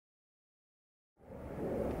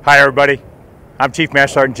Hi everybody, I'm Chief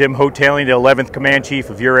Master Sergeant Jim Hotaling, the 11th Command Chief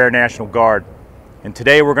of your Air National Guard. And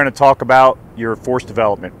today we're going to talk about your force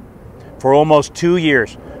development. For almost 2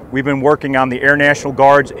 years, we've been working on the Air National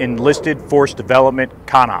Guard's Enlisted Force Development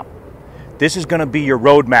CONOP. This is going to be your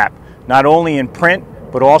roadmap, not only in print,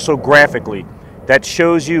 but also graphically, that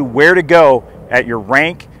shows you where to go at your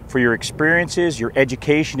rank for your experiences, your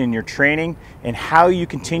education, and your training, and how you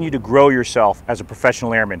continue to grow yourself as a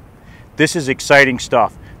professional airman. This is exciting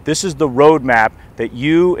stuff. This is the roadmap that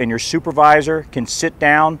you and your supervisor can sit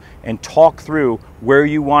down and talk through where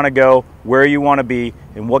you want to go, where you want to be,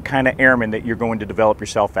 and what kind of airman that you're going to develop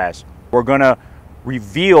yourself as. We're going to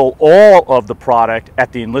reveal all of the product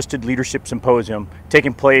at the Enlisted Leadership Symposium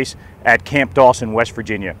taking place at Camp Dawson, West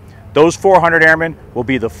Virginia. Those 400 airmen will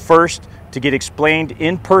be the first to get explained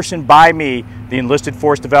in person by me the enlisted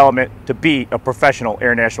force development to be a professional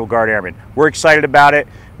Air National Guard airman. We're excited about it.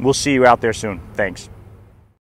 We'll see you out there soon. Thanks.